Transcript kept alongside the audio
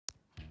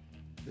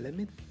Let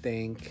me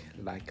think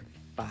like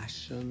a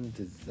fashion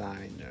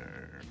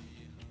designer.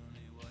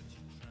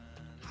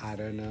 I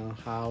don't know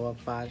how a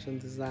fashion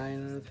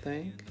designer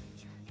think,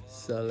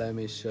 so let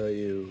me show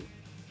you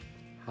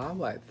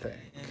how I think.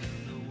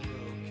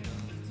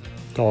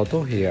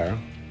 TOTOO here.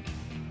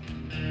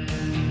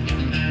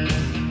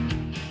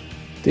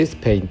 This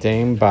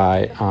painting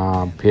by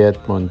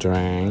Piet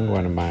Mondrian,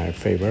 one of my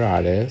favorite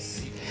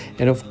artists,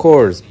 and of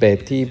course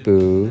Betty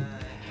Boo,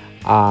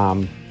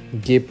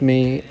 give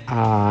me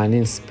an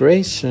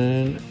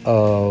inspiration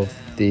of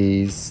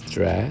this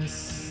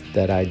dress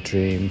that I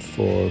dreamed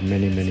for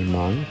many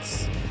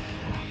months.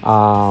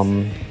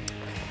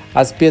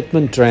 As Piet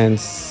Mondrian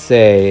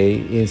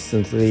say,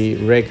 instantly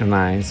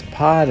recognize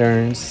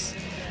patterns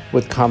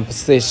with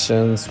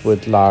compositions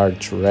with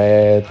large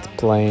red,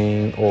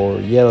 plain, or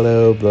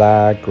yellow,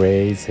 black,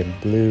 grays, and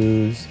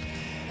blues.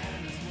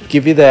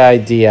 Give you the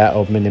idea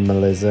of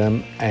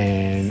minimalism,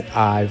 and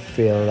I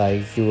feel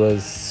like he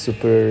was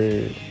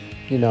super,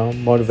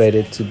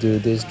 motivated to do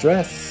this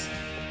dress.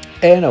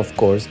 And of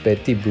course,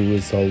 Betty Boo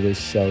is always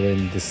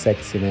showing the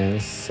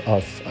sexiness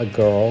of a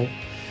girl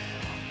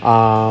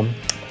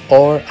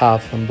or a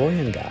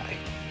flamboyant guy.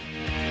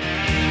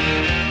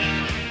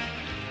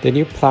 The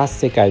new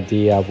plastic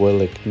idea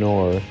will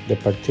ignore the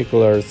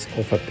particulars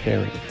of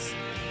appearance.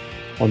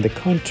 On the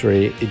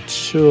contrary, it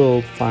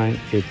should find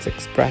its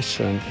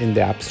expression in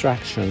the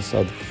abstractions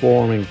of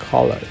form and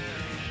color.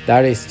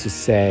 That is to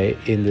say,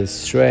 in the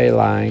straight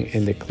line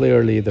and the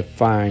clearly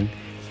defined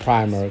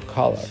primer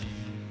color.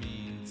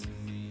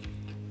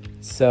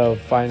 So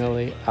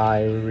finally,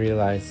 I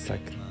realized I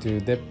could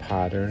do the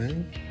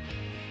pattern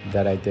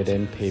that I did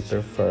in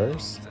paper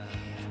first.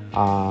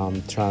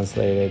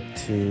 Translated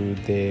to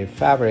the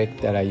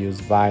fabric that I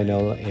use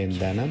vinyl and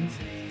denim,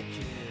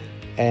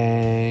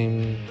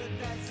 and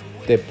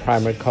the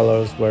primer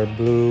colors were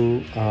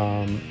blue,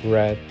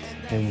 red,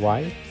 and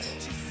white.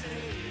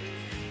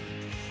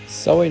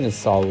 Sewing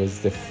is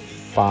always the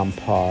fun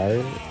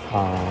part.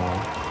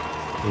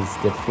 It's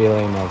the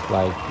feeling of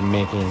like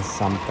making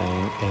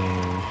something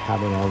and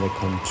having all the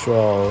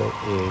control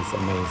is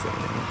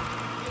amazing.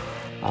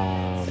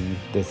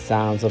 The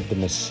sounds of the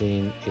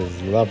machine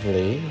is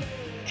lovely,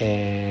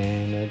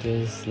 and I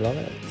just love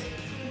it.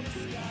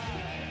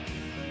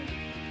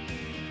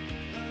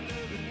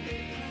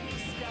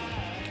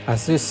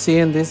 As you see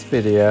in this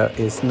video,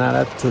 it's not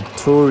a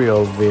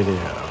tutorial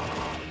video.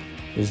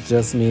 It's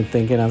just me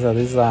thinking as a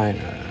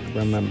designer,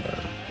 remember.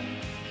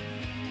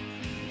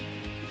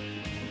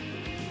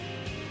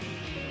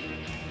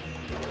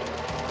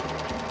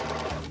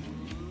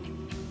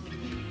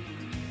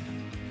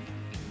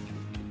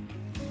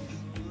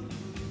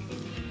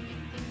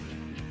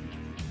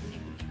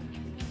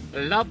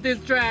 Love this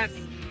dress!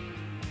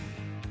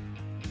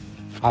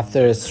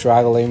 After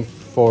struggling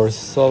for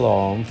so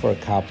long, for a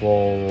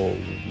couple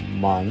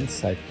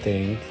months, I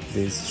think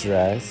this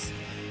dress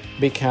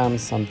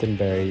becomes something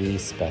very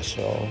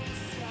special,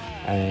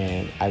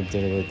 and I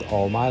did it with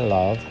all my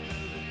love.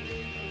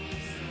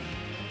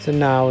 So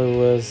now it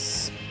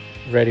was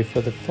ready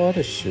for the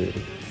photo shoot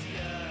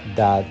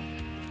that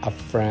a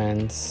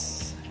friend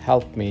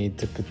helped me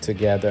to put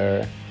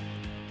together.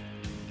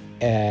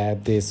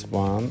 This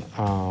one,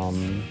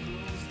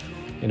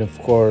 and of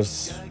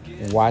course,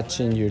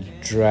 watching your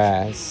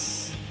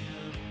dress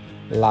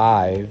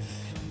live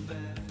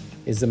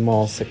is the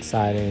most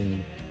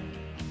exciting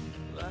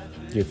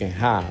you can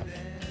have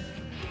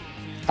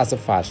as a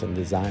fashion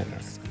designer.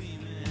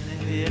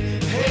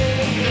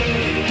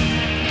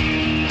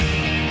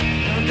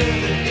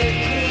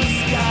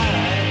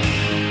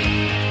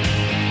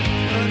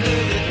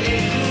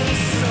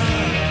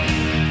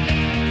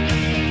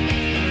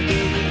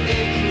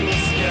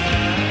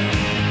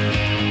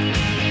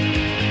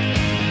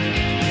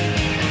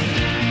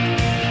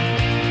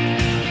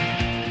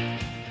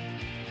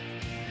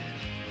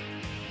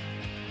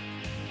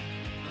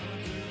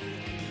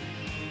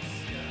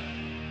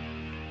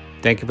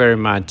 Thank you very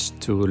much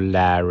to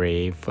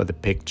Larry for the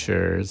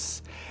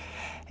pictures,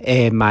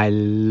 and my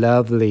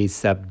lovely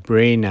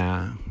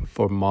Sabrina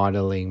for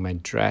modeling my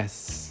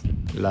dress.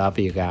 Love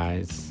you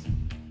guys.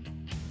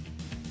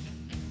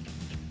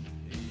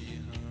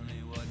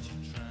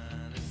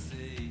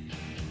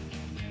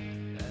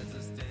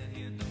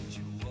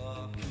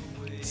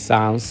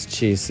 Sounds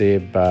cheesy,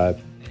 but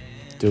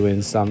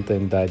doing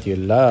something that you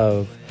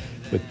love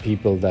with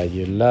people that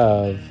you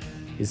love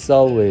is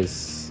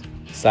always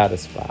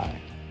satisfying.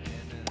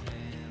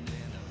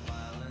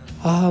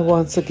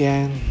 Once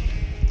again,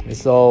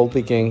 it's all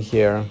begin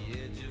here.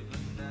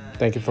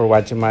 Thank you for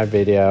watching my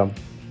video.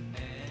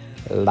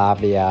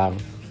 Love ya.